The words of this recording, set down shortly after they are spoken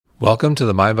Welcome to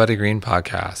the MindBodyGreen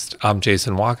podcast. I'm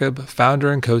Jason Wachob,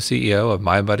 founder and co-CEO of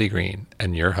MindBodyGreen,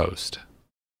 and your host.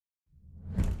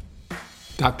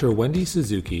 Dr. Wendy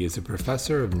Suzuki is a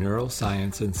professor of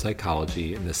neuroscience and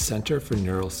psychology in the Center for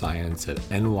Neuroscience at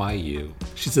NYU.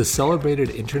 She's a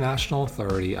celebrated international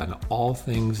authority on all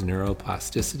things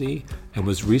neuroplasticity and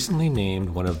was recently named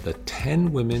one of the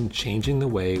 10 women changing the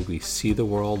way we see the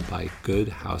world by Good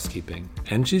Housekeeping.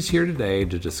 And she's here today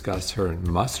to discuss her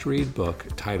must-read book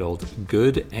titled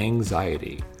Good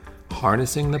Anxiety: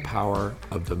 Harnessing the Power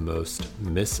of the Most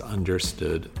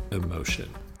Misunderstood Emotion.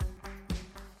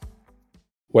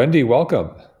 Wendy,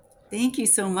 welcome. Thank you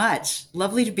so much.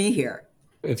 Lovely to be here.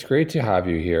 It's great to have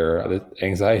you here.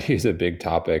 Anxiety is a big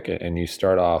topic, and you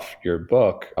start off your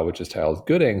book, which is titled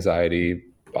Good Anxiety,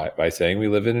 by saying we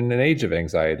live in an age of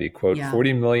anxiety. Quote,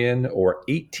 40 million or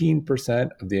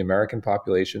 18% of the American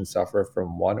population suffer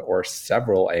from one or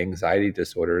several anxiety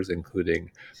disorders,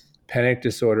 including panic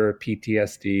disorder,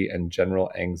 PTSD, and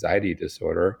general anxiety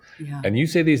disorder. Yeah. And you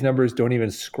say these numbers don't even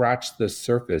scratch the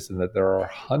surface, and that there are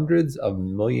hundreds of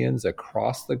millions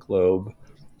across the globe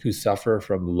who suffer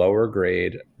from lower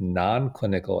grade,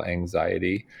 non-clinical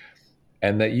anxiety,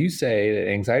 and that you say that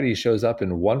anxiety shows up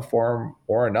in one form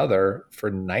or another for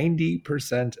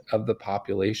 90% of the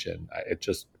population. It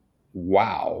just,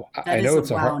 wow. That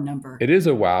is a wow number. It is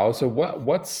a wow. So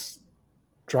what's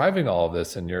driving all of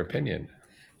this in your opinion?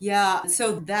 Yeah,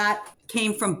 so that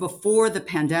came from before the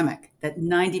pandemic, that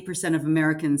 90% of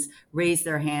Americans raised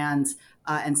their hands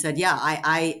and said, yeah,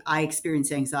 I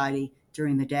experience anxiety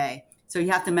during the day. So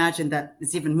you have to imagine that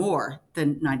it's even more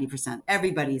than 90%.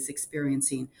 Everybody's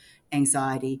experiencing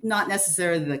anxiety, not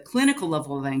necessarily the clinical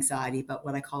level of anxiety, but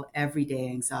what I call everyday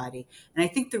anxiety. And I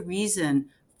think the reason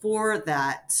for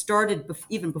that started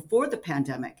even before the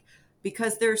pandemic,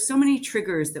 because there are so many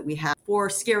triggers that we have for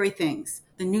scary things.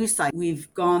 The news cycle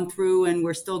we've gone through, and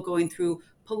we're still going through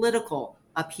political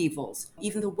upheavals.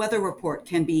 Even the weather report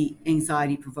can be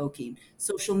anxiety provoking.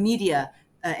 Social media,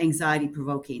 anxiety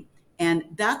provoking. And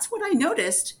that's what I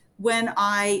noticed when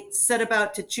I set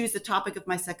about to choose the topic of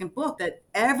my second book, that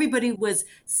everybody was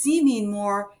seeming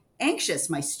more anxious.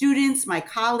 My students, my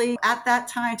colleagues. At that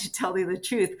time, to tell you the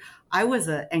truth, I was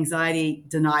an anxiety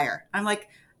denier. I'm like,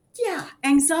 yeah,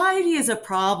 anxiety is a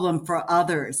problem for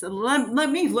others. Let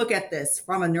me look at this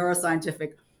from a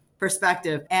neuroscientific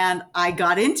perspective. And I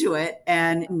got into it,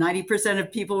 and 90%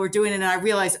 of people were doing it. And I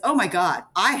realized, oh my God,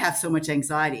 I have so much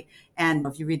anxiety. And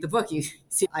if you read the book, you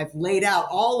see I've laid out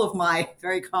all of my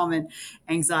very common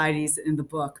anxieties in the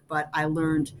book. But I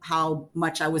learned how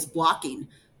much I was blocking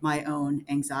my own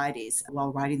anxieties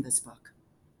while writing this book.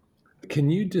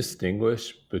 Can you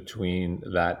distinguish between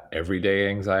that everyday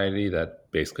anxiety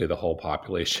that basically the whole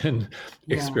population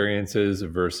experiences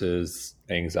versus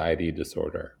anxiety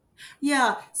disorder?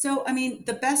 Yeah. So, I mean,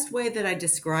 the best way that I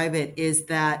describe it is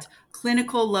that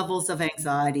clinical levels of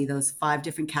anxiety, those 5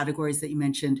 different categories that you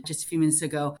mentioned just a few minutes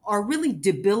ago, are really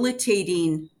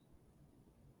debilitating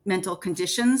mental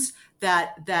conditions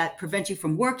that prevent you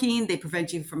from working. They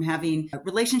prevent you from having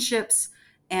relationships.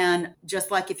 And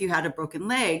just like if you had a broken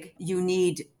leg, you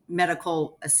need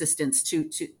medical assistance to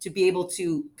be able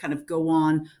to kind of go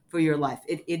on for your life.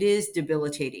 It is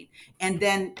debilitating. And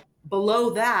then below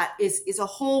that is a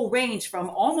whole range from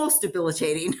almost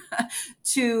debilitating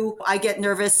to I get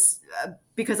nervous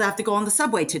because I have to go on the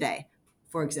subway today,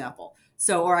 for example.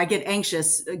 So, or I get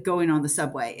anxious going on the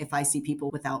subway if I see people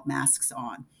without masks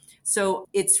on. So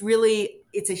it's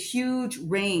a huge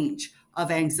range of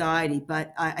anxiety,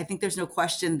 but I think there's no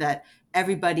question that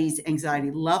everybody's anxiety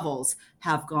levels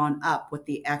have gone up with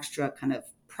the extra kind of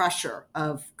pressure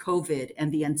of COVID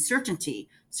and the uncertainty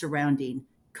surrounding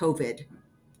COVID,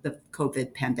 the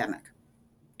COVID pandemic.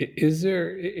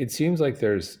 It seems like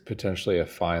there's potentially a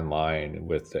fine line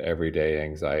with the everyday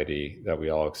anxiety that we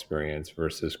all experience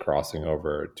versus crossing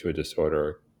over to a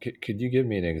disorder. Could you give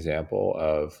me an example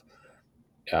of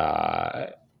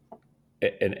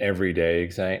an everyday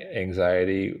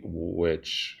anxiety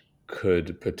which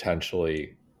could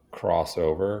potentially cross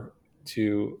over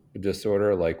to a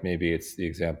disorder? Like maybe it's the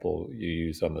example you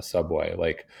use on the subway.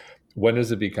 Like, when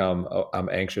does it become, oh, I'm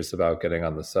anxious about getting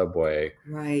on the subway,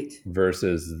 right,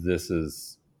 versus this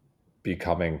is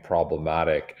becoming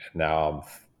problematic and now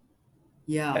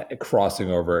I'm crossing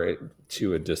over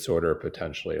to a disorder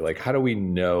potentially? Like, how do we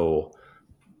know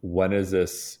when is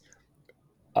this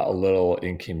a little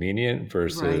inconvenient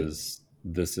versus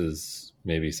this is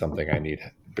maybe something I need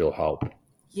real help?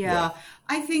 Yeah,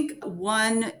 I think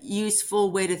one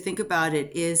useful way to think about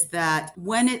it is that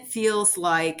when it feels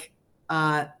like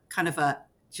kind of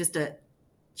just a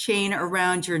chain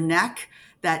around your neck,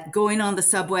 that going on the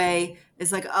subway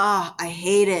is like, oh, I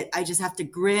hate it. I just have to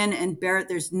grin and bear it.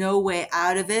 There's no way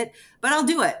out of it, but I'll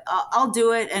do it. I'll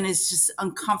do it. And it's just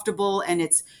uncomfortable, and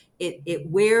it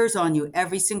wears on you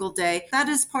every single day. That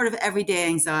is part of everyday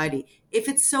anxiety. If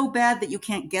it's so bad that you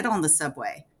can't get on the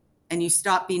subway and you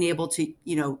stop being able to,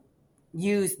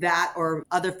 use that or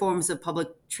other forms of public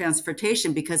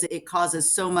transportation because it causes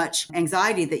so much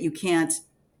anxiety that you can't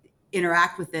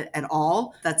interact with it at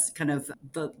all, that's kind of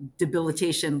the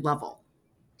debilitation level.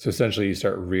 So essentially you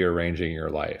start rearranging your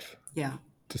life. Yeah.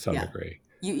 To some degree.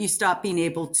 You stop being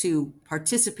able to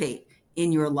participate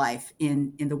in your life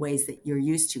in the ways that you're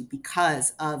used to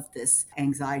because of this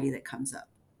anxiety that comes up.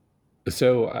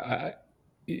 So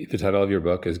the title of your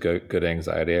book is Good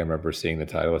Anxiety. I remember seeing the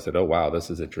title. I said, oh, wow, this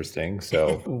is interesting.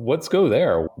 So let's go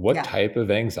there. What type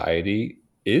of anxiety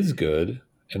is good,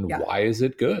 and why is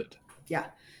it good? Yeah.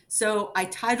 So I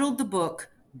titled the book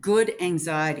Good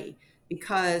Anxiety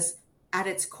because at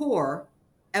its core,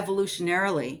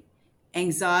 evolutionarily,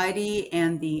 anxiety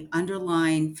and the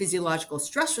underlying physiological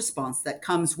stress response that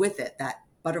comes with it, that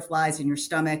butterflies in your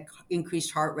stomach,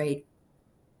 increased heart rate,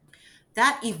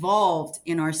 that evolved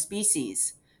in our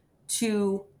species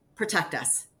to protect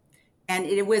us. And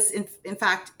it was, in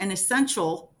fact, an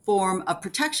essential form of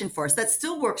protection for us that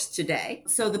still works today.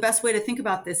 So the best way to think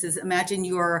about this is imagine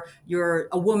you're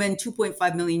a woman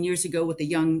 2.5 million years ago with a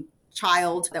young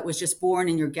child that was just born,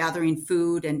 and you're gathering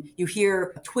food and you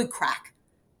hear a twig crack.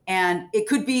 And it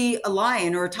could be a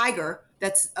lion or a tiger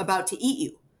that's about to eat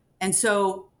you. And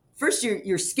so first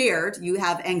you're scared, you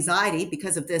have anxiety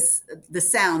because of the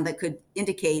sound that could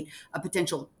indicate a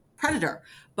potential predator.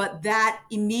 But that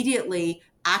immediately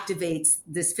activates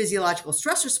this physiological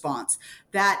stress response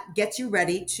that gets you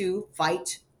ready to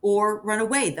fight or run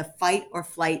away, the fight or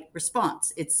flight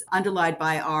response. It's underlined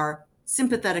by our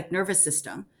sympathetic nervous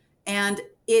system, and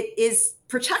it is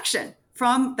protection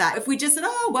from that. If we just said,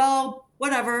 oh, well,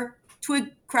 whatever,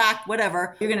 twig crack,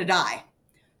 whatever, you're going to die.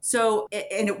 So,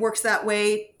 and it works that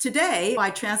way today.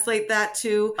 I translate that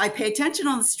to, I pay attention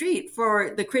on the street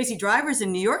for the crazy drivers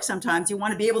in New York. Sometimes you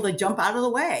want to be able to jump out of the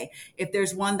way if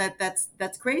there's one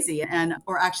that's crazy. And,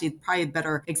 or actually probably a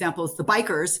better example is the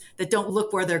bikers that don't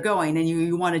look where they're going and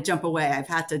you want to jump away. I've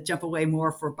had to jump away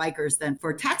more for bikers than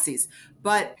for taxis,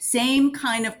 but same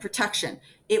kind of protection.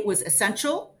 It was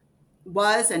essential,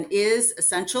 was and is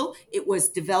essential. It was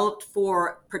developed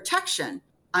for protection.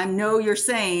 I know you're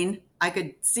saying, I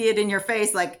could see it in your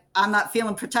face, like, I'm not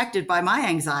feeling protected by my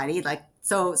anxiety. Like,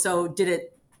 so did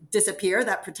it disappear,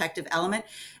 that protective element?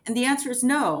 And the answer is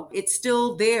no. It's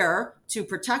still there to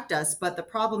protect us. But the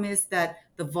problem is that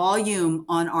the volume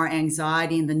on our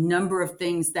anxiety and the number of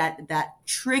things that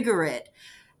trigger it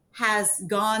has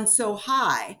gone so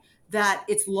high that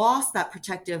it's lost that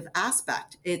protective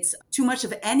aspect. It's too much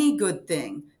of any good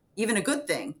thing, even a good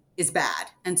thing, is bad.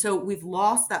 And so we've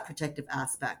lost that protective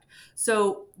aspect.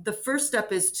 So the first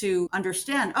step is to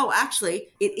understand, oh, actually,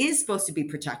 it is supposed to be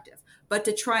protective, but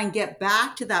to try and get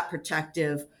back to that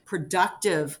protective,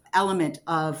 productive element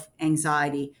of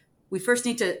anxiety, we first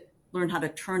need to learn how to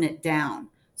turn it down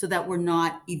so that we're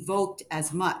not evoked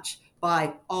as much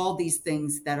by all these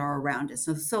things that are around us.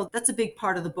 So that's a big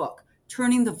part of the book.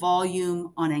 Turning the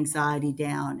volume on anxiety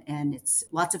down. And it's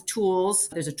lots of tools.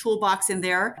 There's a toolbox in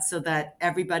there so that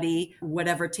everybody,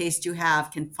 whatever taste you have,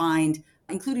 can find,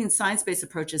 including science-based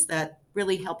approaches that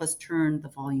really help us turn the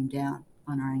volume down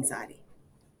on our anxiety.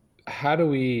 How do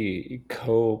we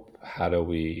cope? How do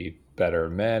we better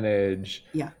manage?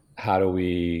 Yeah. How do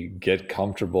we get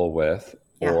comfortable with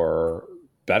or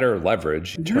better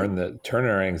leverage, turn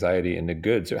our anxiety into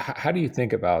good? So how do you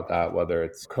think about that, whether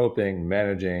it's coping,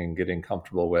 managing, getting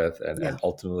comfortable with, and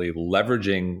ultimately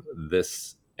leveraging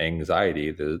this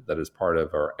anxiety that is part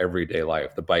of our everyday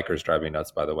life? The bikers drive me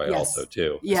nuts, by the way, also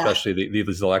too, especially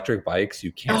these electric bikes.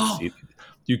 You can't see,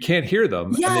 you can't hear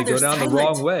them, and they go down the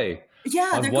wrong way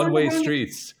on one-way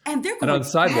streets and they're going on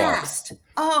sidewalks. Fast.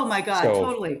 Oh my God,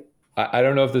 totally. I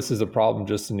don't know if this is a problem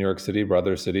just in New York City, but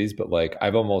other cities, but like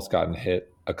I've almost gotten hit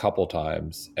a couple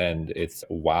times, and it's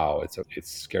wow, it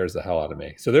scares the hell out of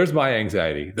me. So there's my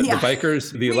anxiety. The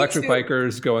bikers, the electric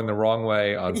bikers going the wrong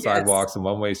way on sidewalks and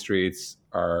one-way streets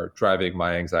are driving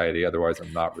my anxiety. Otherwise,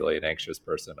 I'm not really an anxious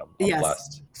person. I'm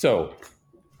blessed. So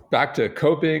back to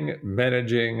coping,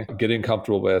 managing, getting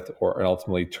comfortable with, or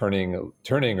ultimately turning or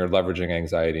leveraging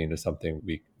anxiety into something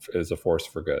is a force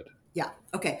for good. Yeah.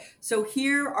 Okay. So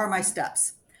here are my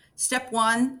steps. Step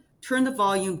one, turn the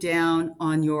volume down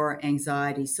on your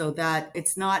anxiety so that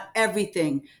it's not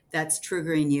everything that's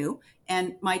triggering you.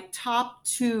 And my top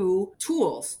two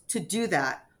tools to do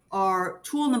that are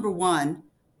tool number one,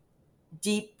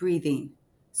 deep breathing.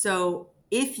 So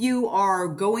if you are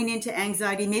going into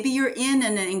anxiety, maybe you're in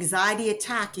an anxiety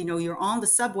attack, you're on the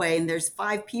subway and there's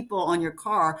 5 people on your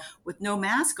car with no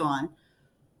mask on,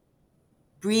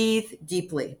 breathe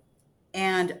deeply.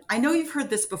 And I know you've heard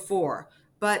this before,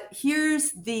 but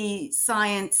here's the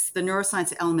science, the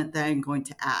neuroscience element that I'm going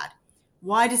to add.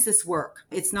 Why does this work?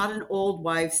 It's not an old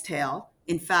wives' tale.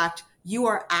 In fact, you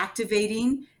are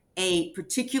activating a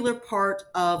particular part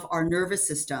of our nervous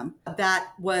system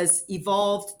that was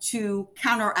evolved to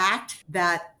counteract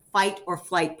that fight or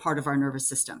flight part of our nervous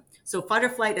system. So fight or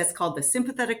flight, that's called the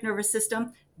sympathetic nervous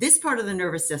system. This part of the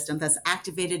nervous system that's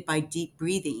activated by deep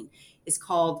breathing is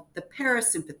called the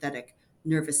parasympathetic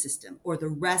nervous system, or the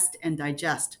rest and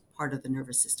digest part of the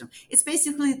nervous system. It's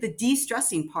basically the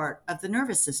de-stressing part of the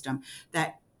nervous system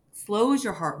that slows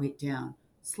your heart rate down,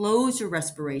 slows your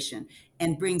respiration,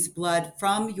 and brings blood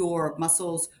from your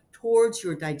muscles towards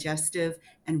your digestive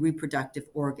and reproductive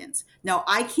organs. Now,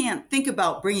 I can't think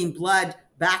about bringing blood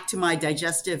back to my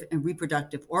digestive and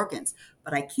reproductive organs,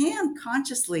 but I can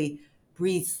consciously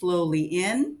breathe slowly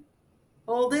in,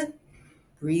 hold it,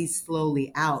 breathe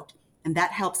slowly out. And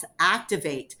that helps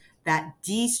activate that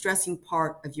de-stressing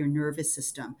part of your nervous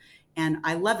system. And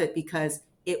I love it because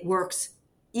it works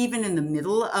even in the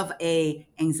middle of a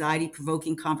anxiety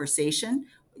provoking conversation.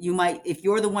 You might, if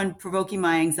you're the one provoking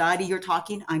my anxiety, you're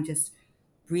talking, I'm just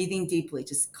breathing deeply,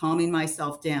 just calming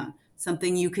myself down.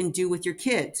 Something you can do with your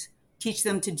kids. Teach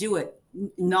them to do it,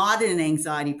 not in an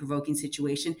anxiety provoking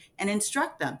situation, and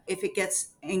instruct them. If it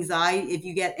gets anxiety, if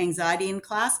you get anxiety in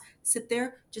class, sit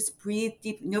there, just breathe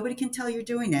deep. Nobody can tell you're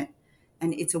doing it.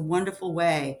 And it's a wonderful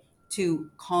way to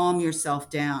calm yourself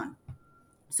down.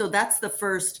 So that's the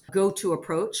first go-to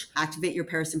approach. Activate your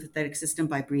parasympathetic system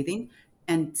by breathing.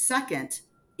 And second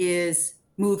is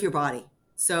move your body.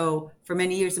 So for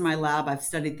many years in my lab, I've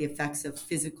studied the effects of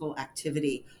physical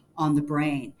activity on the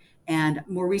brain. And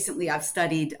more recently, I've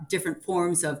studied different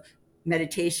forms of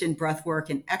meditation, breath work,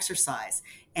 and exercise.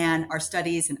 And our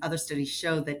studies and other studies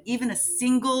show that even a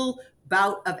single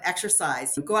bout of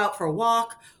exercise, you go out for a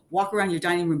walk around your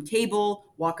dining room table,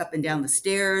 walk up and down the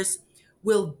stairs,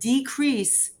 will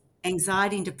decrease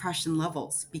anxiety and depression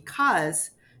levels,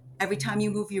 because every time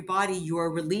you move your body, you are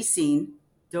releasing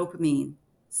dopamine,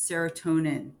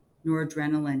 serotonin,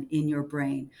 noradrenaline in your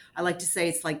brain. I like to say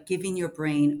it's like giving your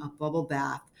brain a bubble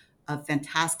bath of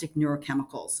fantastic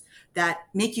neurochemicals that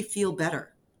make you feel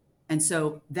better. And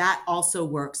so that also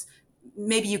works.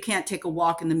 Maybe you can't take a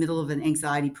walk in the middle of an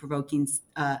anxiety-provoking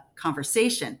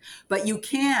conversation, but you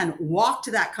can walk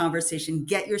to that conversation,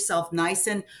 get yourself nice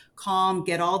and calm,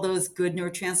 get all those good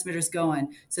neurotransmitters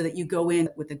going so that you go in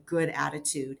with a good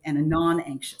attitude and a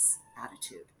non-anxious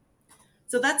attitude.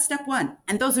 So that's step one.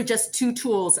 And those are just 2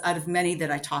 tools out of many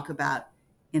that I talk about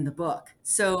in the book.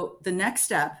 So the next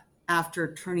step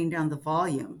after turning down the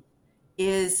volume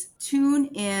is tune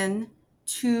in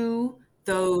to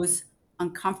those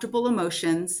uncomfortable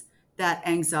emotions that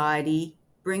anxiety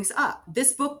brings up.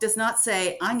 This book does not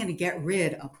say, I'm going to get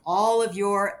rid of all of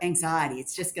your anxiety.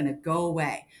 It's just going to go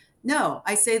away. No,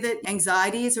 I say that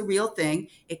anxiety is a real thing.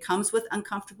 It comes with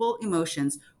uncomfortable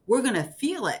emotions. We're going to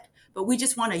feel it, but we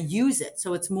just want to use it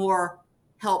so it's more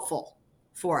helpful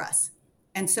for us.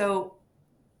 And so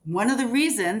one of the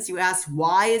reasons you ask,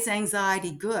 why is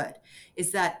anxiety good,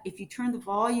 is that if you turn the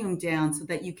volume down so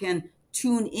that you can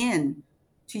tune in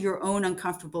to your own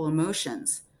uncomfortable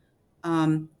emotions,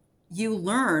 you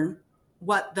learn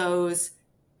what those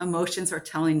emotions are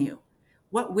telling you.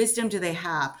 What wisdom do they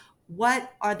have?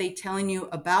 What are they telling you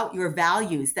about your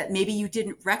values that maybe you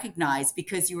didn't recognize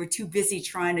because you were too busy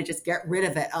trying to just get rid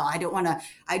of it? Oh,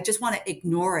 I just want to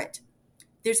ignore it.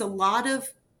 There's a lot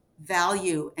of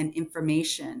value and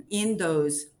information in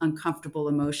those uncomfortable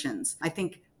emotions. I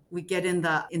think we get in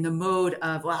the mode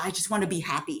of, well, I just want to be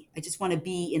happy. I just want to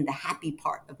be in the happy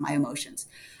part of my emotions.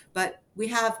 But we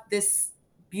have this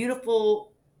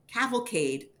beautiful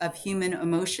cavalcade of human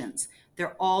emotions.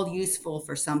 They're all useful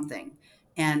for something.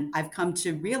 And I've come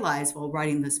to realize while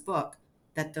writing this book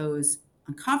that those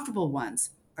uncomfortable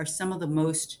ones are some of the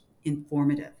most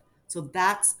informative. So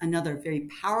that's another very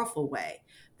powerful way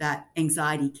that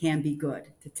anxiety can be good,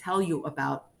 to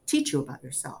teach you about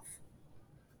yourself.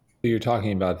 You're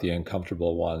talking about the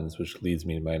uncomfortable ones, which leads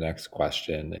me to my next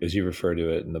question. As you refer to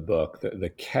it in the book,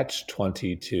 the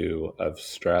catch-22 of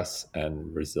stress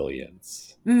and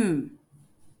resilience.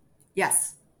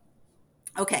 Yes.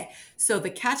 Okay, so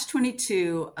the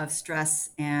catch-22 of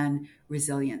stress and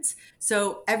resilience.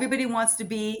 So everybody wants to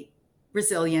be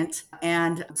resilient,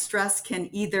 and stress can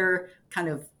either kind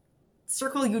of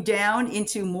circle you down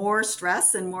into more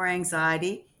stress and more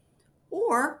anxiety,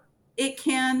 or it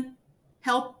can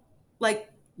help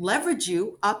like leverage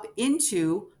you up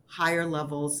into higher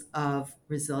levels of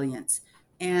resilience.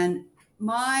 And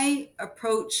my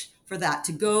approach for that,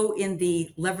 to go in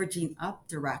the leveraging up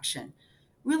direction,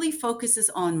 really focuses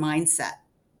on mindset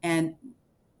and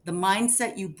the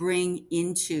mindset you bring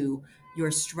into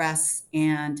your stress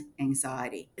and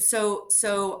anxiety. So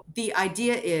the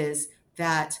idea is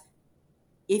that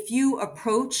if you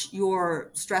approach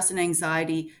your stress and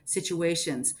anxiety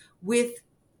situations with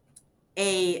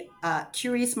a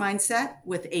curious mindset,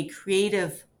 with a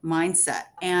creative mindset,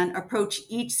 and approach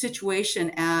each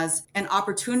situation as an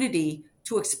opportunity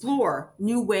to explore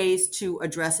new ways to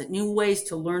address it, new ways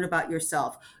to learn about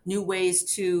yourself, new ways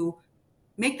to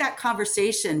make that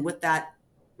conversation with that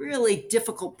really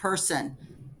difficult person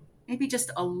maybe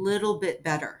just a little bit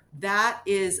better. That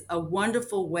is a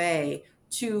wonderful way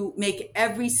to make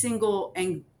every single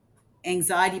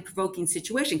anxiety provoking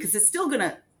situation, because it's still going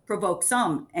to provoke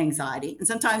some anxiety, and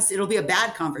sometimes it'll be a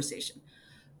bad conversation,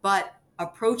 but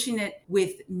approaching it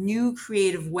with new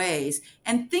creative ways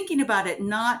and thinking about it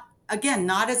not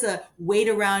as a weight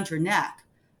around your neck,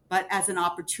 but as an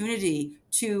opportunity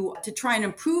to try and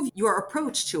improve your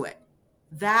approach to it.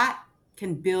 That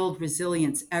can build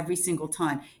resilience every single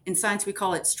time. In science, we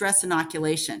call it stress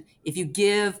inoculation. If you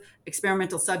give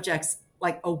experimental subjects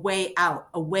like a way out,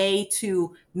 a way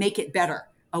to make it better,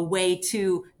 a way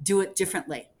to do it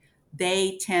differently,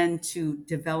 they tend to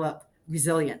develop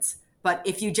resilience. But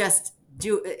if you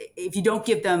don't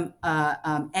give them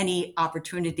any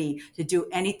opportunity to do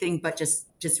anything but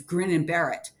just grin and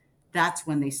bear it, that's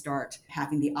when they start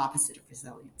having the opposite of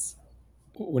resilience.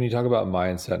 When you talk about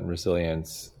mindset and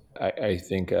resilience, I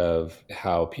think of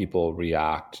how people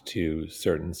react to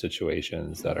certain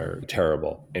situations that are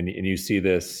terrible. And you see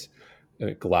this,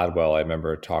 Gladwell, I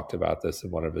remember, talked about this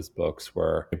in one of his books,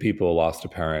 where people lost a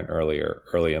parent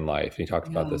early in life. He talked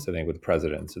about this, I think, with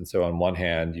presidents. And so on one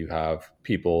hand, you have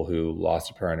people who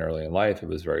lost a parent early in life. It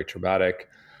was very traumatic,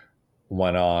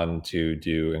 went on to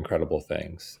do incredible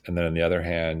things. And then on the other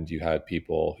hand, you had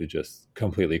people who just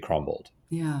completely crumbled.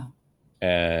 Yeah.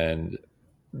 And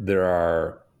there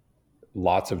are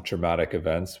lots of traumatic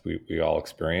events we all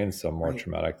experience, some more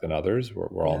traumatic than others.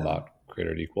 We're all not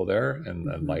created equal there,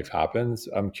 and life happens.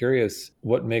 I'm curious,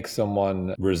 what makes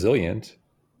someone resilient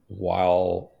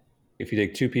while, if you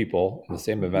take two people, the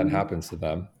same event happens to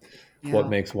them, what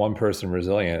makes one person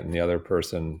resilient and the other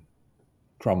person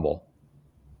crumble?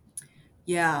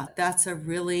 Yeah, that's a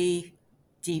really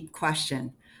deep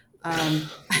question that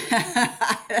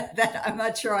I'm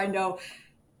not sure I know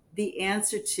the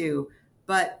answer to.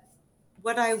 But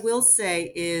what I will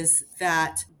say is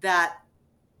that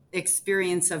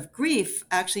experience of grief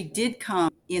actually did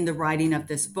come in the writing of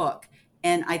this book.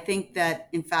 And I think that,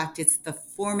 in fact, it's the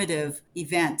formative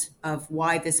event of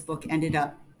why this book ended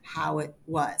up how it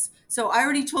was. So I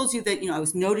already told you that, I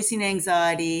was noticing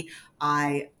anxiety.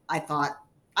 I thought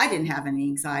I didn't have any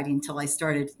anxiety until I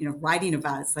started, writing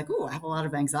about it. It's like, oh, I have a lot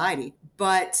of anxiety.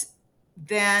 But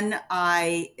then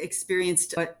I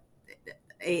experienced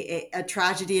a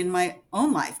tragedy in my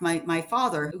own life. My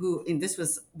father, and this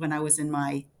was when I was in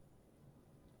my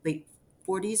late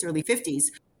 40s, early 50s,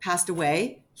 passed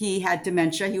away. He had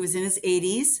dementia. He was in his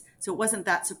 80s, so it wasn't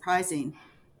that surprising.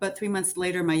 But 3 months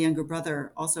later, my younger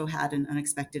brother also had an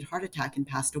unexpected heart attack and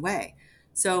passed away.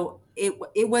 So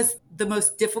it was the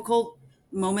most difficult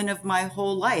moment of my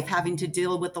whole life, having to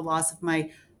deal with the loss of my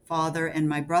father and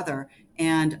my brother.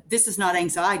 And this is not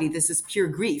anxiety. This is pure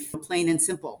grief, plain and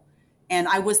simple. And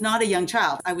I was not a young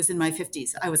child. I was in my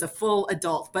 50s. I was a full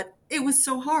adult, but it was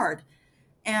so hard.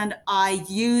 And I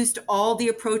used all the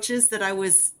approaches that I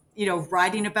was,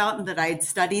 writing about and that I had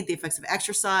studied, the effects of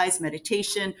exercise,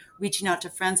 meditation, reaching out to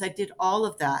friends. I did all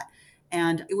of that.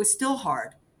 And it was still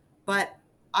hard. But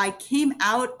I came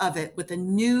out of it with a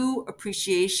new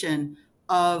appreciation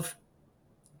of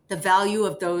the value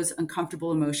of those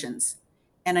uncomfortable emotions.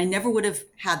 And I never would have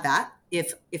had that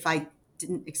if I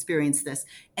didn't experience this.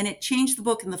 And it changed the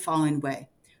book in the following way.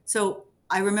 So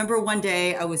I remember one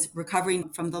day I was recovering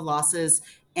from the losses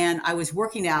and I was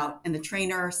working out, and the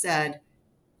trainer said,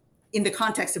 in the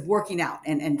context of working out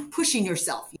and pushing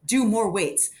yourself, do more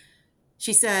weights.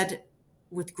 She said,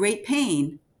 with great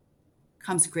pain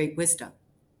comes great wisdom.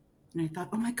 And I thought,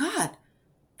 oh my God,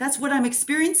 that's what I'm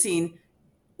experiencing,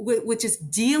 which is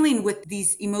dealing with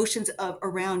these emotions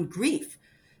around grief.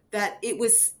 That it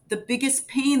was the biggest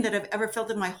pain that I've ever felt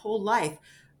in my whole life.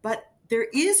 But there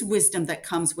is wisdom that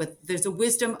comes with, there's a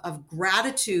wisdom of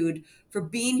gratitude for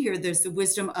being here. There's the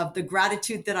wisdom of the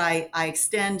gratitude that I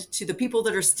extend to the people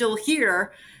that are still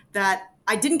here that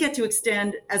I didn't get to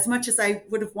extend as much as I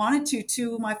would have wanted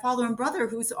to my father and brother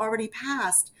who's already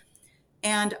passed.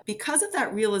 And because of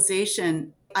that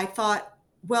realization, I thought,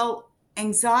 well,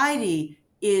 anxiety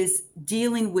is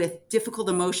dealing with difficult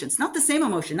emotions, not the same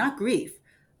emotion, not grief,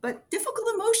 but difficult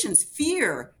emotions.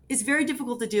 Fear is very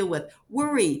difficult to deal with,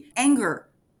 worry, anger.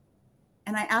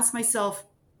 And I asked myself,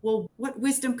 well, what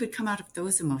wisdom could come out of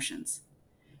those emotions?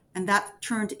 And that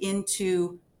turned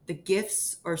into the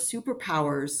gifts or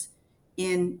superpowers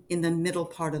in the middle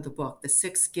part of the book, the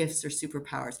 6 gifts or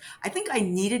superpowers. I think I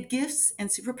needed gifts and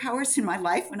superpowers in my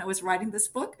life when I was writing this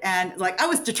book. And like, I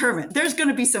was determined there's going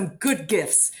to be some good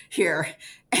gifts here.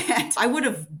 And I would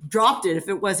have dropped it if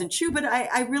it wasn't true. But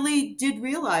I really did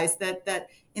realize that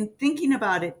in thinking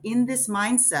about it in this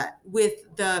mindset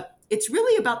it's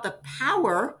really about the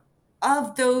power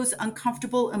of those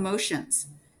uncomfortable emotions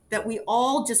that we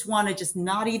all just want to just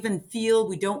not even feel.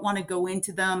 We don't want to go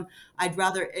into them. I'd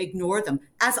rather ignore them,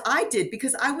 as I did,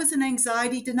 because I was an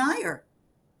anxiety denier.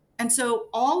 And so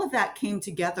all of that came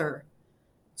together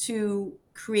to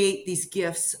create these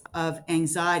gifts of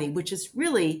anxiety, which is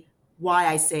really why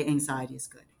I say anxiety is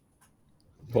good.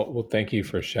 Well, thank you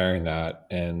for sharing that.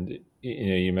 And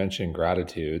you mentioned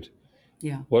gratitude.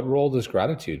 Yeah. What role does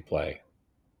gratitude play?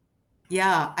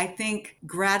 Yeah, I think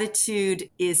gratitude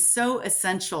is so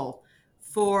essential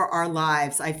for our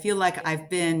lives. I feel like I've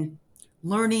been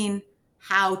learning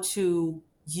how to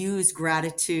use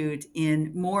gratitude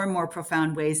in more and more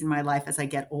profound ways in my life as I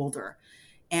get older.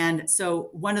 And so,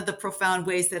 one of the profound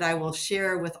ways that I will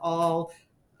share with all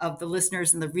of the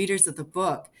listeners and the readers of the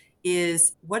book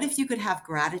is, what if you could have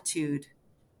gratitude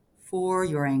for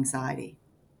your anxiety?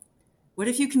 What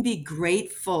if you can be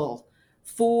grateful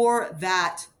for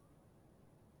that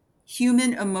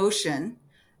human emotion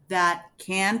that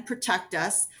can protect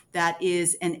us, that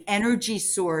is an energy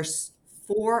source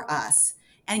for us,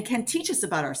 and can teach us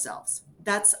about ourselves?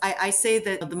 I say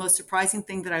that the most surprising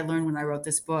thing that I learned when I wrote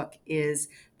this book is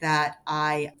that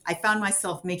I found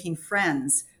myself making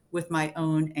friends with my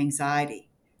own anxiety,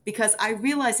 because I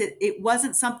realized it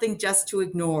wasn't something just to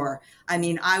ignore. I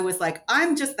mean, I was like,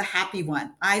 I'm just the happy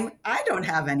one. I don't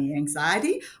have any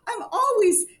anxiety. I'm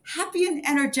always happy and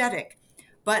energetic.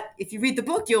 But if you read the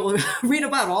book, you'll read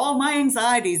about all my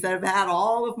anxieties that I've had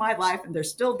all of my life, and they're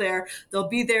still there. They'll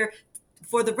be there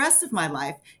for the rest of my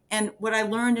life. And what I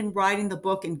learned in writing the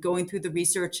book and going through the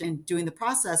research and doing the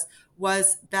process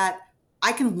was that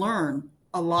I can learn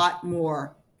a lot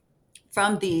more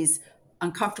from these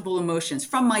uncomfortable emotions,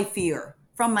 from my fear,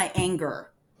 from my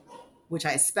anger, which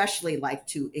I especially like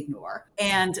to ignore.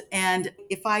 And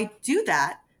if I do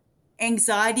that,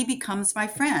 anxiety becomes my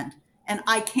friend, and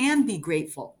I can be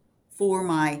grateful for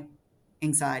my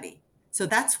anxiety. So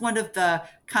that's one of the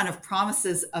kind of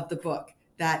promises of the book,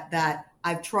 that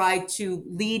I've tried to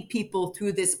lead people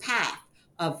through this path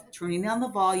of turning down the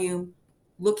volume,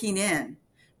 looking in,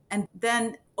 and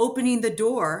then opening the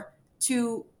door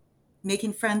to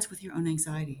making friends with your own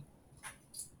anxiety.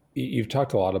 You've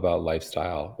talked a lot about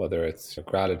lifestyle, whether it's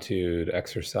gratitude,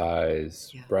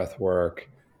 exercise, Yeah. breath work.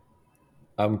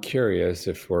 I'm curious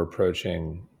if we're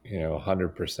approaching,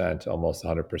 100%, almost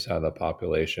 100% of the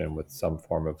population with some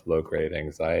form of low-grade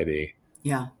anxiety.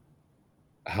 Yeah.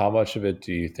 How much of it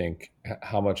do you think,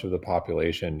 how much of the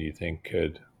population do you think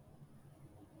could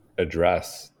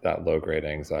address that low-grade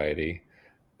anxiety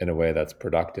in a way that's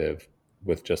productive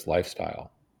with just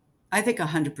lifestyle? I think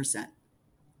 100%.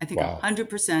 I think Wow.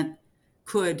 100%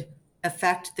 could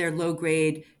affect their low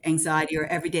grade anxiety or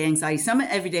everyday anxiety. Some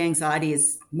everyday anxiety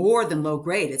is more than low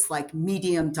grade. It's like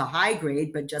medium to high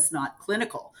grade, but just not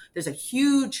clinical. There's a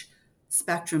huge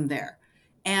spectrum there.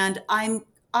 And I'm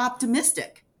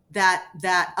optimistic that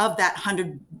of that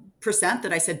 100%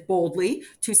 that I said boldly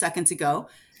 2 seconds ago,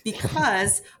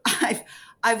 because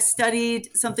I've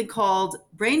studied something called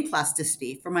brain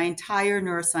plasticity for my entire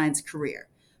neuroscience career.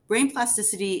 Brain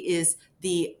plasticity is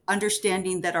the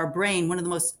understanding that our brain, one of the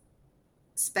most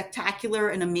spectacular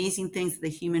and amazing things that the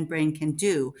human brain can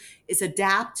do, is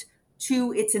adapt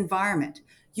to its environment.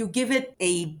 You give it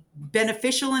a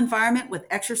beneficial environment with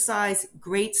exercise,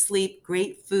 great sleep,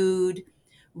 great food,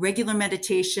 regular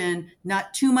meditation,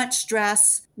 not too much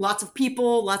stress, lots of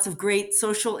people, lots of great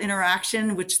social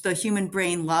interaction, which the human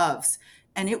brain loves.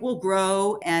 And it will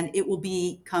grow and it will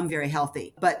become very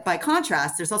healthy. But by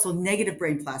contrast, there's also negative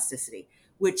brain plasticity,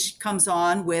 which comes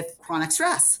on with chronic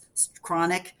stress,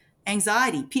 chronic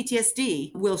anxiety.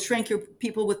 PTSD will shrink your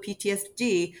people with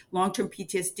PTSD. Long-term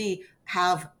PTSD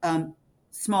have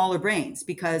smaller brains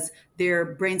because their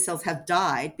brain cells have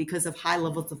died because of high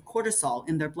levels of cortisol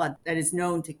in their blood that is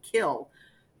known to kill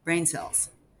brain cells.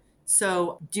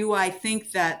 So do I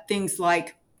think that things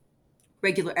like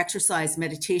regular exercise,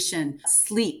 meditation,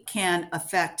 sleep can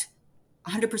affect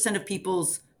 100% of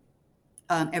people's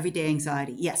everyday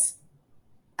anxiety. Yes,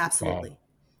 Wow. absolutely.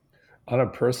 On a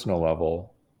personal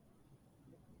level,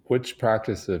 which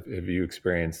practice have you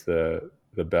experienced the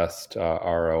best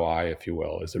ROI, if you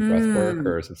will? Is it breath work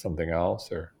or Mm. is it something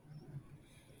else? Or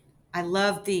I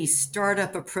love the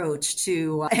startup approach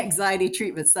to anxiety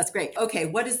treatments. That's great. Okay,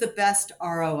 what is the best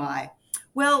ROI?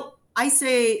 Well, I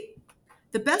say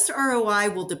the best ROI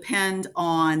will depend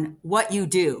on what you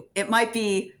do. It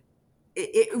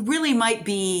really might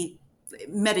be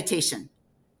meditation.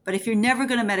 But if you're never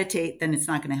going to meditate, then it's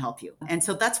not going to help you. And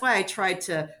so that's why I tried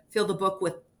to fill the book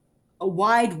with a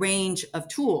wide range of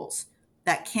tools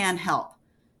that can help,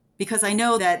 because I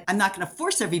know that I'm not going to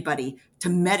force everybody to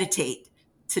meditate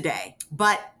today,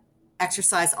 but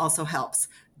exercise also helps.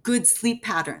 Good sleep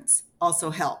patterns also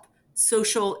help.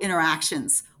 Social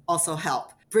interactions also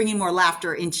help. Bringing more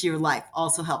laughter into your life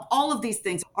also help. All of these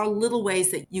things are little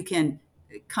ways that you can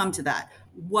come to that.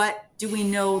 What do we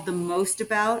know the most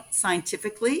about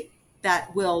scientifically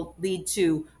that will lead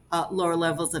to lower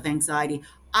levels of anxiety?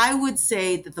 I would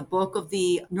say that the bulk of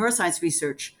the neuroscience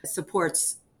research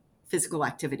supports physical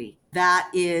activity. That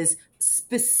is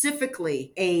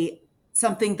specifically a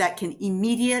something that can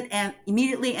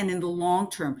immediately and in the long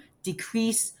term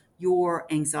decrease your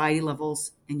anxiety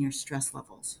levels and your stress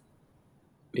levels.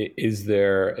 is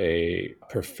there a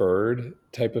preferred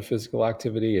type of physical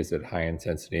activity? Is it high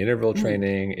intensity interval Mm,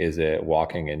 training? Is it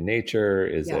walking in nature?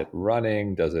 Is yeah. it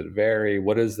running? Does it vary?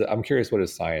 I'm curious, what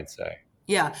does science say?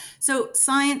 Yeah. So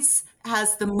science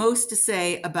has the most to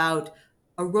say about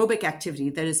aerobic activity,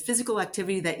 that is physical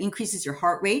activity that increases your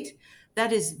heart rate.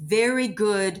 That is very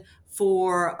good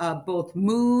for both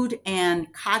mood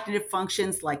and cognitive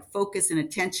functions like focus and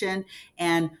attention,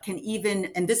 and can even,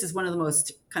 and this is one of the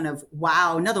most kind of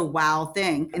another wow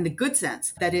thing in the good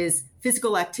sense, that is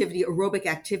physical activity, aerobic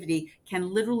activity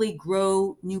can literally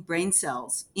grow new brain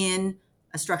cells in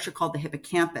a structure called the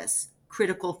hippocampus,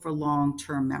 critical for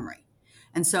long-term memory.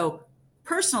 And so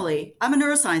personally, I'm a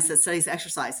neuroscientist that studies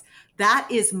exercise. That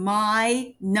is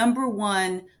my number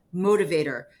one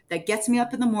motivator that gets me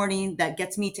up in the morning, that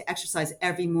gets me to exercise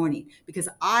every morning, because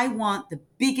I want the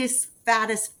biggest,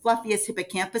 fattest, fluffiest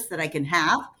hippocampus that I can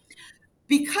have,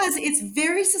 because it's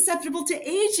very susceptible to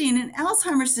aging and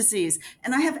Alzheimer's disease.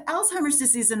 And I have Alzheimer's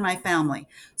disease in my family.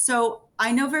 So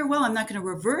I know very well I'm not going to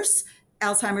reverse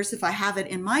Alzheimer's if I have it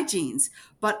in my genes,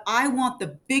 but I want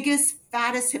the biggest,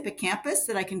 fattest hippocampus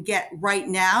that I can get right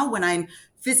now when I'm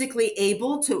physically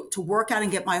able to work out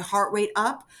and get my heart rate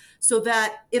up, so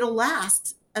that it'll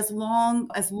last as long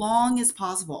as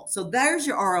possible. So there's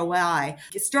your ROI.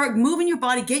 Start moving your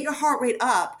body, get your heart rate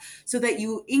up so that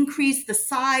you increase the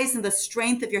size and the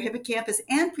strength of your hippocampus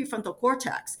and prefrontal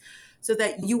cortex, so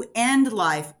that you end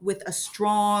life with a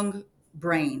strong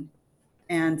brain.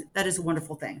 And that is a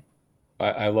wonderful thing.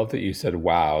 I love that you said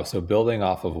wow. So building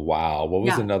off of wow, what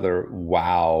was Yeah. another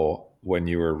wow when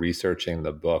you were researching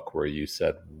the book where you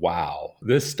said, wow,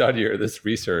 this study or this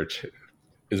research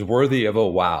is worthy of a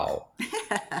wow?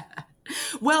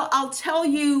 Well, I'll tell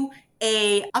you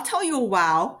a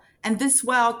wow. And this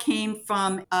wow came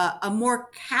from a more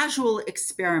casual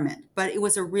experiment, but it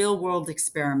was a real world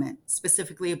experiment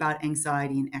specifically about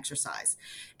anxiety and exercise.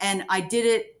 And I did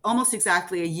it almost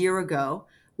exactly a year ago,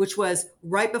 which was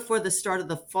right before the start of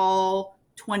the fall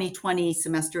 2020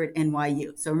 semester at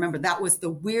NYU. So remember, that was the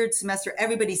weird semester.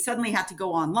 Everybody suddenly had to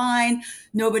go online.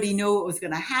 Nobody knew what was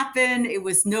going to happen. It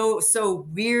was so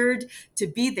weird to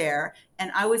be there.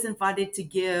 And I was invited to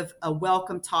give a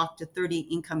welcome talk to 30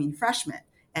 incoming freshmen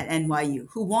at NYU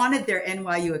who wanted their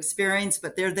NYU experience,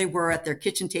 but there they were at their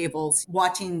kitchen tables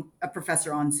watching a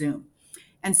professor on Zoom.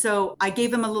 And so I gave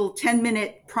them a little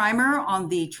 10-minute primer on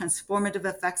the transformative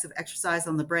effects of exercise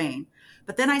on the brain.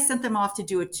 But then I sent them off to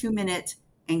do a 2-minute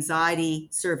anxiety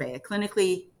survey, a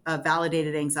clinically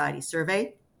validated anxiety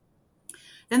survey.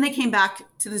 Then they came back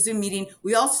to the Zoom meeting.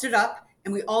 We all stood up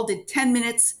and we all did 10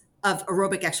 minutes of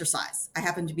aerobic exercise. I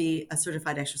happen to be a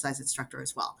certified exercise instructor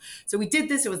as well. So we did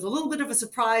this. It was a little bit of a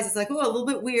surprise. It's like, oh, a little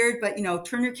bit weird, but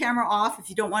turn your camera off if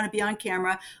you don't want to be on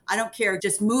camera. I don't care.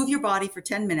 Just move your body for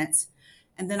 10 minutes.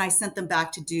 And then I sent them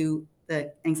back to do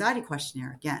the anxiety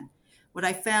questionnaire again. What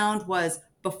I found was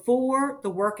before the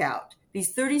workout,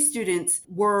 these 30 students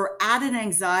were at an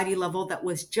anxiety level that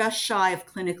was just shy of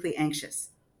clinically anxious,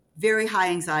 very high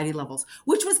anxiety levels,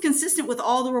 which was consistent with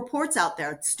all the reports out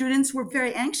there. Students were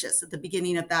very anxious at the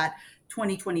beginning of that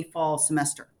 2020 fall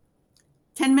semester.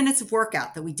 10 minutes of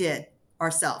workout that we did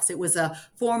ourselves. It was a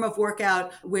form of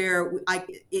workout where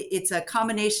it's a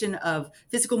combination of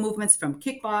physical movements from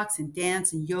kickbox and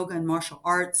dance and yoga and martial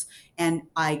arts. And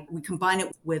we combine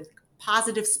it with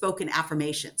positive spoken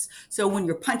affirmations. So when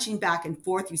you're punching back and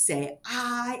forth, you say,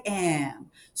 I am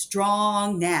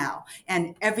strong now.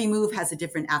 And every move has a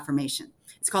different affirmation.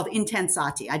 It's called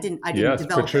intensati. I didn't Yes,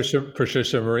 develop it.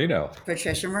 Patricia Moreno.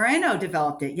 Patricia Moreno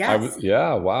developed it. Yes.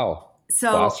 Yeah, wow.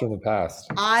 Blast So from the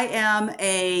past. I am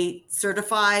a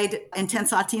certified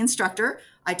intensati instructor.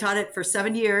 I taught it for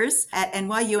 7 years at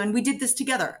NYU, and we did this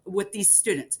together with these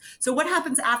students. So what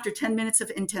happens after 10 minutes of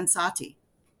intensati?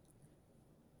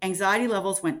 Anxiety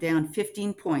levels went down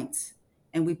 15 points,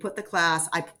 and we put the class,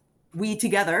 we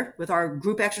together with our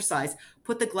group exercise,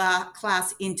 put the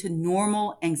class into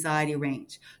normal anxiety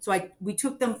range. So we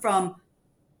took them from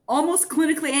almost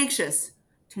clinically anxious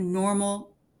to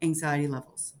normal anxiety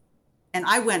levels. And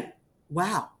I went,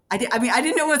 wow. I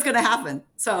didn't know what was going to happen.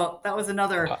 So that was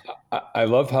another. I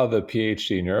love how the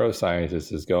PhD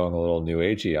neuroscientist is going a little new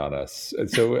agey on us.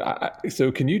 And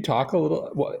so can you talk a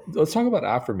little, let's talk about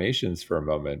affirmations for a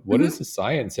moment. What does the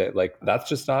science say? Like, that's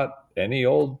just not any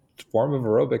old form of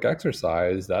aerobic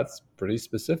exercise. That's pretty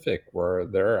specific where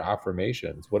there are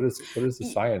affirmations. What does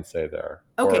the science say there?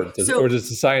 Okay. Or does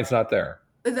the science not there?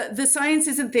 The science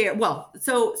isn't there. Well,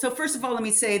 so first of all, let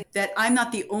me say that I'm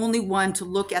not the only one to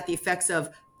look at the effects of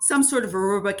some sort of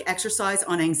aerobic exercise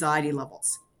on anxiety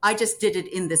levels. I just did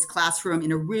it in this classroom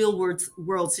in a real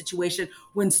world situation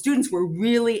when students were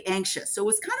really anxious. So it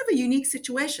was kind of a unique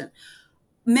situation.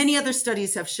 Many other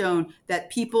studies have shown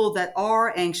that people that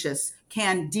are anxious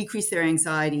can decrease their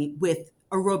anxiety with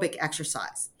aerobic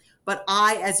exercise. But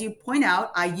as you point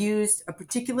out, I used a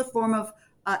particular form of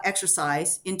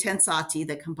exercise, intensati,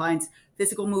 that combines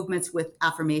physical movements with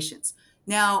affirmations.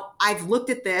 Now, I've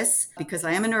looked at this because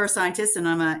I am a neuroscientist and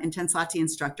I'm an intensati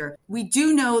instructor. We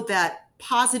do know that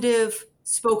positive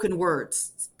spoken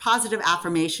words, positive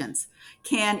affirmations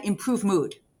can improve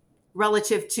mood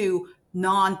relative to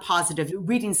non-positive,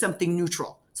 reading something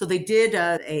neutral. So they did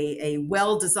a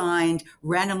well-designed,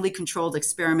 randomly controlled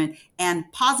experiment,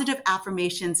 and positive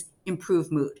affirmations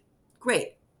improve mood.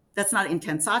 Great. That's not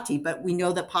intensati, but we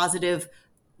know that positive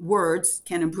words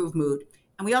can improve mood.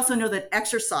 And we also know that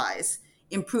exercise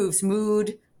improves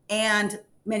mood and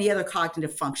many other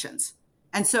cognitive functions.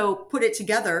 And so put it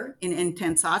together in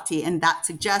intensati, and that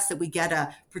suggests that we get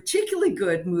a particularly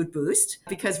good mood boost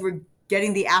because we're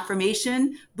getting the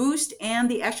affirmation boost and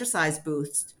the exercise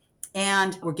boost.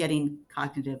 And we're getting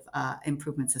cognitive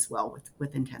improvements as well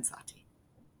with intensati.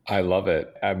 I love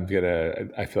it.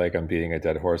 I feel like I'm beating a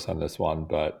dead horse on this one,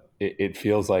 but it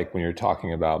feels like when you're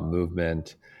talking about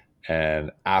movement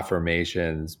and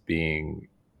affirmations being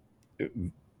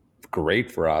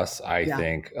great for us, I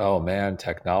think, oh man,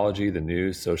 technology, the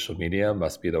news, social media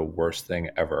must be the worst thing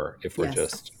ever if we're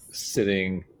just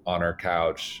sitting on our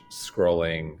couch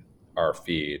scrolling our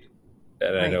feed.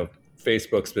 And I know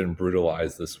Facebook's been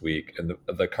brutalized this week, and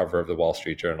the cover of the Wall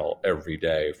Street Journal every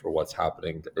day for what's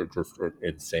happening. It's just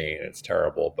insane. It's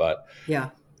terrible. But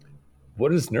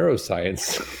what does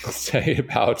neuroscience say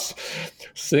about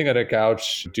sitting on a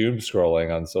couch, doom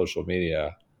scrolling on social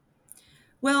media?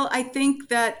 Well, I think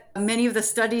that many of the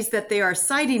studies that they are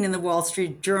citing in the Wall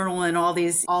Street Journal and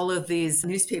all of these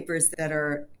newspapers that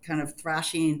are kind of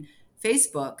thrashing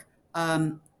Facebook,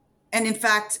 and in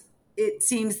fact, it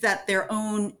seems that their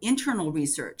own internal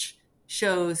research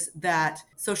shows that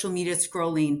social media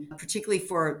scrolling, particularly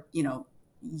for,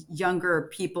 younger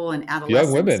people and adolescents,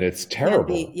 young women, it's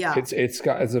terrible. Yeah. It's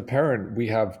got, as a parent, we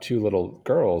have two little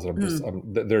girls.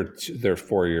 They're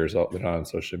 4 years old. They're not on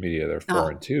social media. They're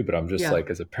 4 and 2. But I'm just like,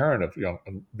 as a parent of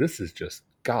this is just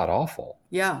god awful.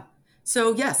 Yeah.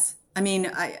 So yes, I mean,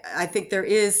 I think there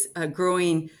is a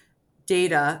growing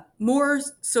data, more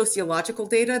sociological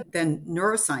data than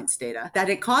neuroscience data, that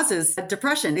it causes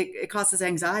depression, it causes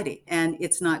anxiety, and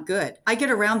it's not good. I get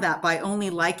around that by only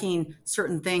liking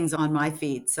certain things on my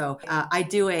feed. So I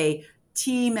do a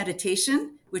tea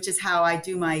meditation, which is how I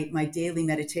do my daily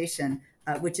meditation,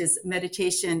 which is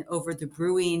meditation over the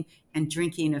brewing and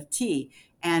drinking of tea.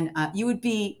 And you would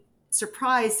be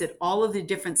surprised at all of the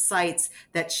different sites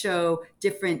that show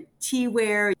different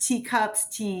teaware, teacups,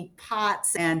 tea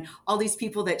pots, and all these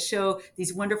people that show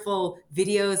these wonderful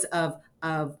videos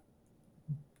of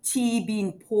tea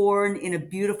being poured in a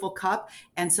beautiful cup.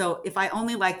 And so if I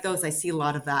only like those, I see a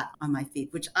lot of that on my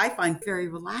feed, which I find very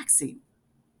relaxing.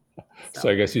 So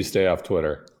I guess you stay off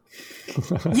Twitter.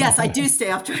 Yes, I do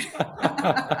stay off Twitter.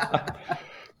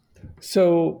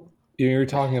 So you're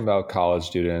talking about college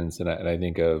students, and I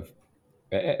think of,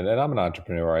 and I'm an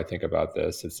entrepreneur, I think about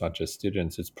this. It's not just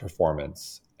students, it's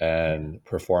performance. and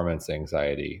performance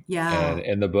anxiety. And Yeah.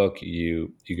 in the book,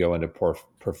 you go into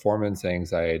performance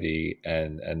anxiety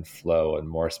and flow, and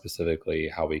more specifically,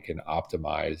 how we can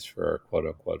optimize for quote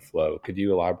unquote flow. Could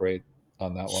you elaborate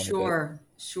on that one a bit? Sure,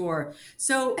 sure.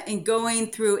 So, in going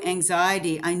through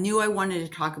anxiety, I knew I wanted to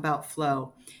talk about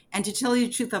flow. And to tell you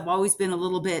the truth, I've always been a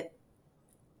little bit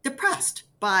depressed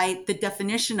by the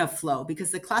definition of flow,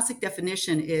 because the classic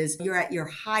definition is you're at your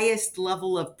highest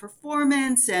level of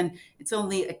performance, and it's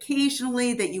only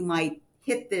occasionally that you might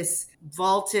hit this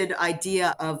vaulted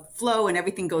idea of flow and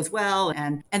everything goes well.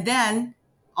 And then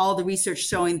all the research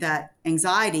showing that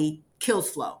anxiety kills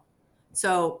flow.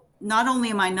 So not only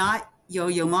am I not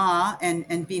yo-yo ma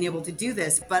and being able to do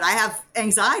this, but I have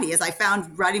anxiety, as I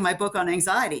found writing my book on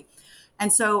anxiety.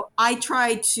 And so I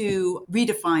tried to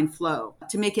redefine flow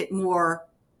to make it more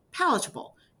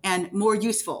palatable and more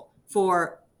useful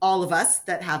for all of us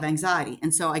that have anxiety.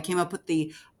 And so I came up with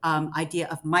the idea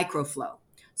of microflow.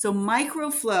 So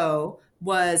microflow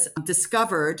was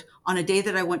discovered on a day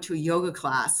that I went to a yoga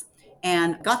class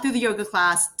and got through the yoga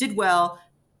class, did well,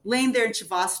 laying there in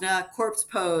Shavasana, corpse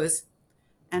pose.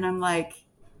 And I'm like,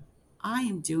 I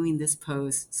am doing this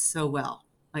pose so well.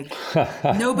 Like,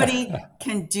 nobody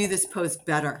can do this pose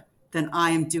better than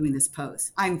I am doing this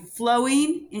pose. I'm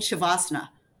flowing in Shavasana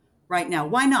right now.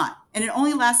 Why not? And it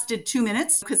only lasted 2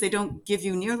 minutes because they don't give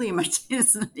you nearly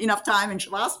enough time in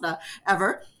Shavasana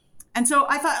ever. And so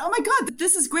I thought, oh my God,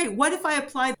 this is great. What if I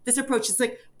apply this approach? It's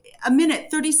like a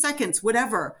minute, 30 seconds,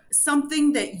 whatever,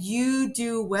 something that you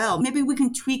do well. Maybe we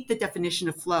can tweak the definition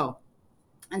of flow.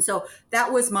 And so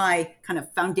that was my kind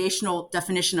of foundational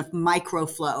definition of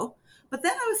microflow. But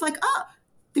then I was like,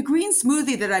 the green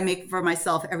smoothie that I make for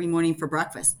myself every morning for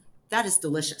breakfast, that is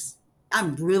delicious.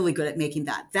 I'm really good at making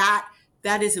that.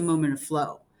 That is a moment of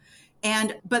flow.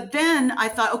 But then I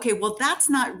thought, okay, well, that's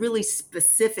not really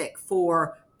specific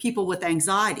for people with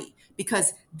anxiety,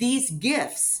 because these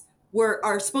gifts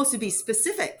are supposed to be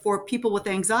specific for people with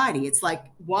anxiety. It's like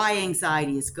why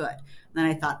anxiety is good. And then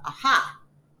I thought, aha,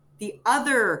 the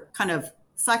other kind of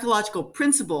psychological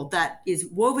principle that is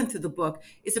woven through the book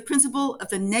is the principle of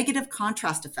the negative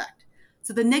contrast effect.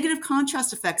 So the negative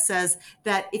contrast effect says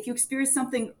that if you experience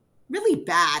something really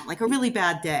bad, like a really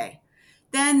bad day,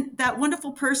 then that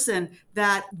wonderful person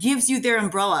that gives you their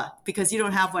umbrella because you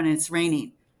don't have one and it's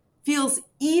raining feels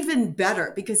even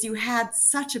better because you had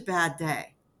such a bad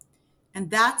day. And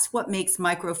that's what makes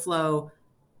microflow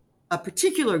a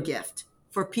particular gift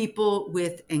for people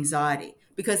with anxiety,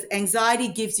 because anxiety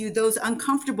gives you those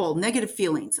uncomfortable negative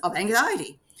feelings of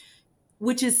anxiety,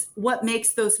 which is what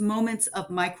makes those moments of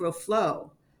microflow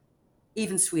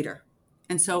even sweeter.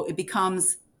 And so it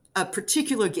becomes a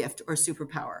particular gift or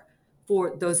superpower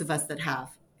for those of us that have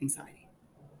anxiety.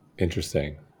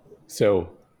 Interesting. So,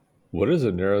 what does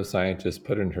a neuroscientist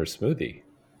put in her smoothie?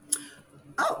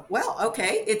 Oh, well,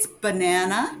 okay. It's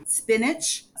banana,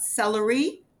 spinach,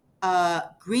 celery,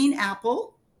 green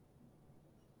apple,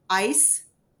 ice,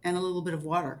 and a little bit of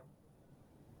water.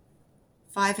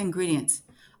 5 ingredients.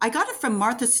 I got it from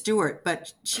Martha Stewart,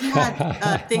 but she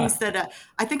had things that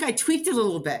I think I tweaked it a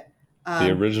little bit.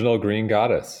 The original green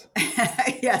goddess.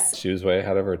 Yes. She was way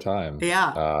ahead of her time.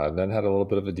 Yeah. Then had a little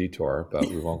bit of a detour, but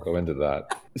we won't go into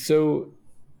that. So,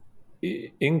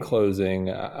 in closing,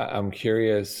 I'm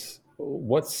curious,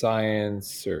 what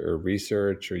science or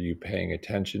research are you paying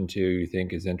attention to, you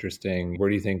think is interesting? Where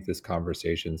do you think this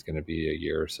conversation is going to be a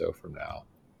year or so from now?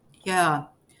 Yeah.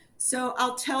 So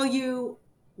I'll tell you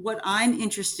what I'm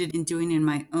interested in doing in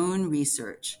my own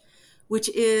research, which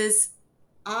is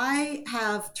I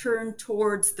have turned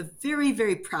towards the very,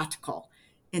 very practical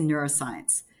in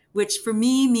neuroscience, which for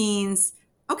me means,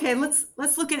 okay, let's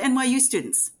look at NYU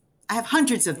students. I have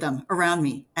hundreds of them around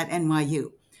me at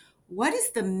NYU. What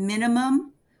is the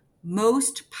minimum,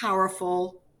 most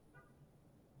powerful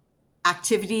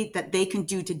activity that they can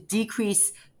do to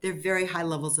decrease their very high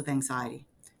levels of anxiety?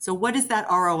 So what is that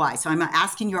ROI? So I'm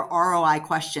asking your ROI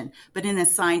question, but in a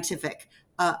scientific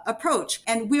approach.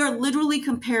 And we are literally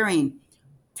comparing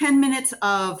 10 minutes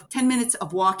of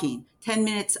walking, 10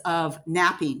 minutes of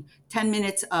napping, 10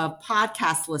 minutes of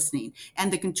podcast listening.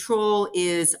 And the control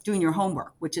is doing your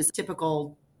homework, which is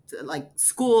typical like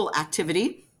school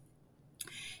activity.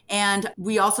 And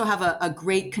we also have a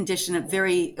great condition,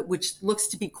 which looks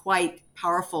to be quite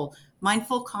powerful,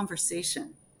 mindful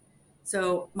conversation.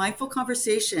 So mindful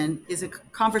conversation is a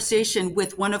conversation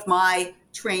with one of my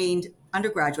trained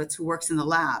undergraduates who works in the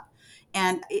lab.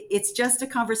 And it's just a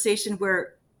conversation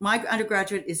where my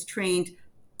undergraduate is trained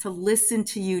to listen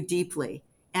to you deeply.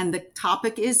 And the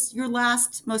topic is your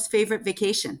last most favorite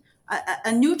vacation,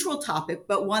 a neutral topic,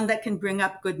 but one that can bring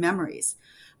up good memories.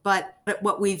 But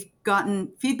what we've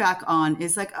gotten feedback on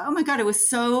is like, oh my God, it was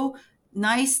so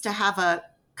nice to have a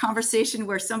conversation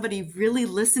where somebody really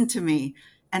listened to me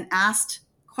and asked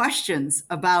questions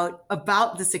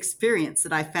about this experience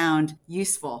that I found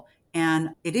useful. And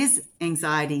it is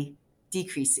anxiety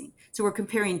decreasing. So we're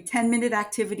comparing 10-minute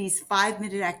activities,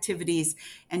 5-minute activities,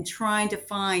 and trying to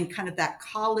find kind of that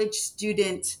college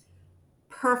student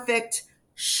perfect,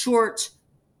 short,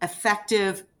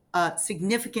 effective,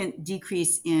 significant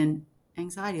decrease in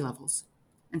anxiety levels.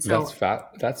 And so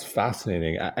That's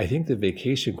fascinating. I think the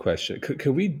vacation question,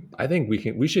 could we, I think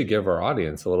we should give our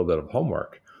audience a little bit of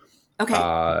homework.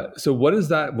 okay. So what does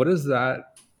that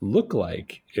look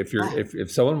like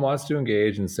if someone wants to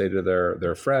engage and say to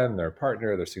their friend, their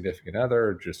partner, their significant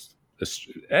other, just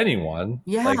anyone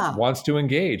like Yeah. wants to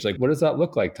engage, like what does that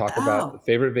look like? Talk about Oh,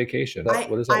 favorite vacation. What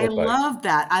does that I look like? love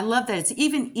that. I love that. It's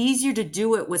even easier to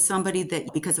do it with somebody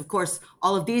that, because of course,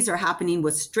 all of these are happening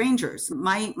with strangers.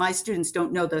 My students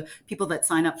don't know the people that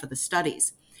sign up for the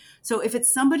studies. So if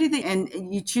it's somebody that,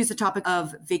 and you choose the topic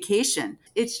of vacation,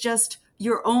 it's just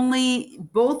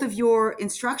both of your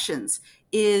instructions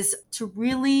is to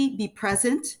really be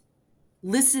present,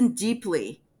 listen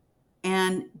deeply,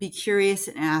 and be curious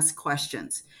and ask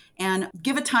questions and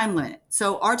give a time limit.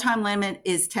 So our time limit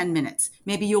is 10 minutes.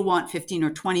 Maybe you'll want 15 or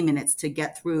 20 minutes to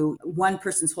get through one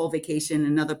person's whole vacation,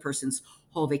 another person's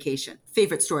whole vacation.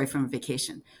 Favorite story from a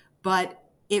vacation. But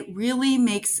it really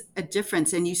makes a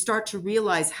difference. And you start to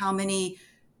realize how many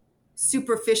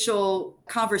superficial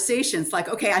conversations, like,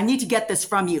 okay, I need to get this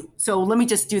from you, so let me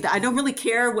just do that. I don't really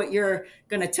care what you're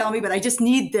going to tell me, but I just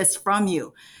need this from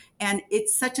you. And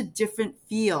it's such a different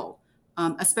feel,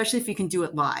 especially if you can do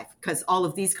it live, because all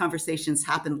of these conversations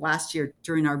happened last year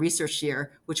during our research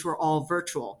year, which were all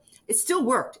virtual. It still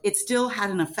worked. It still had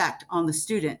an effect on the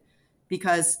student,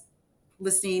 because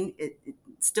listening, it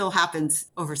still happens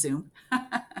over Zoom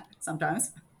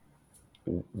sometimes.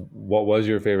 What was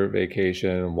your favorite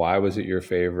vacation? Why was it your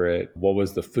favorite? What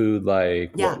was the food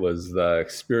like? Yeah, What was the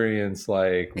experience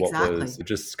like? What exactly. was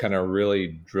just kind of really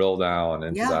drill down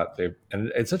into Yeah. that?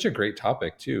 And it's such a great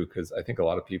topic too, because I think a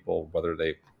lot of people, whether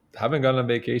they haven't gone on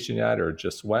vacation yet or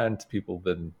just went, a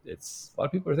lot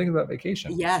of people are thinking about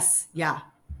vacation. Yes. Yeah.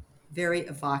 Very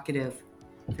evocative,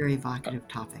 very evocative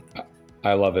topic.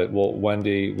 I love it. Well,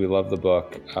 Wendy, we love the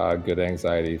book, Good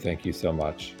Anxiety. Thank you so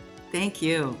much. Thank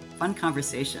you. Fun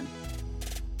conversation.